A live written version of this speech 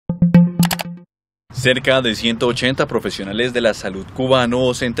Cerca de 180 profesionales de la salud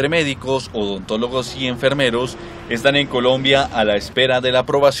cubanos, entre médicos, odontólogos y enfermeros, están en Colombia a la espera de la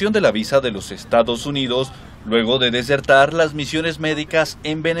aprobación de la visa de los Estados Unidos, luego de desertar las misiones médicas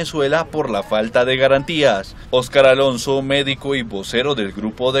en Venezuela por la falta de garantías. Óscar Alonso, médico y vocero del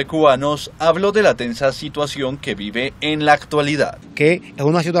grupo de cubanos, habló de la tensa situación que vive en la actualidad. Que es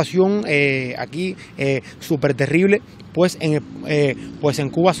una situación aquí súper terrible. Pues en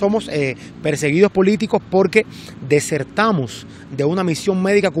Cuba somos perseguidos políticos porque desertamos de una misión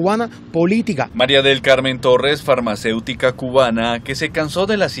médica cubana política. María del Carmen Torres, farmacéutica cubana, que se cansó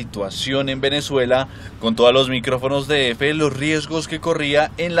de la situación en Venezuela, contó a los micrófonos de EFE los riesgos que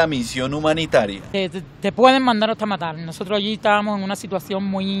corría en la misión humanitaria. Te pueden mandar hasta matar. Nosotros allí estábamos en una situación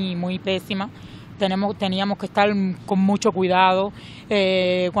muy pésima. Teníamos que estar con mucho cuidado.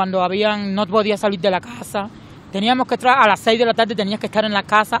 Cuando no podía salir de la casa. Teníamos que entrar a las 6 de la tarde, tenías que estar en la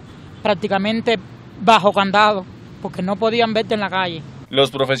casa prácticamente bajo candado, porque no podían verte en la calle.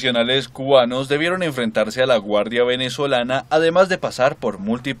 Los profesionales cubanos debieron enfrentarse a la guardia venezolana, además de pasar por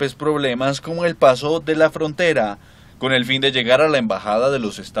múltiples problemas como el paso de la frontera, con el fin de llegar a la embajada de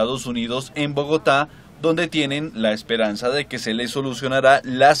los Estados Unidos en Bogotá, donde tienen la esperanza de que se les solucionará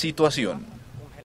la situación.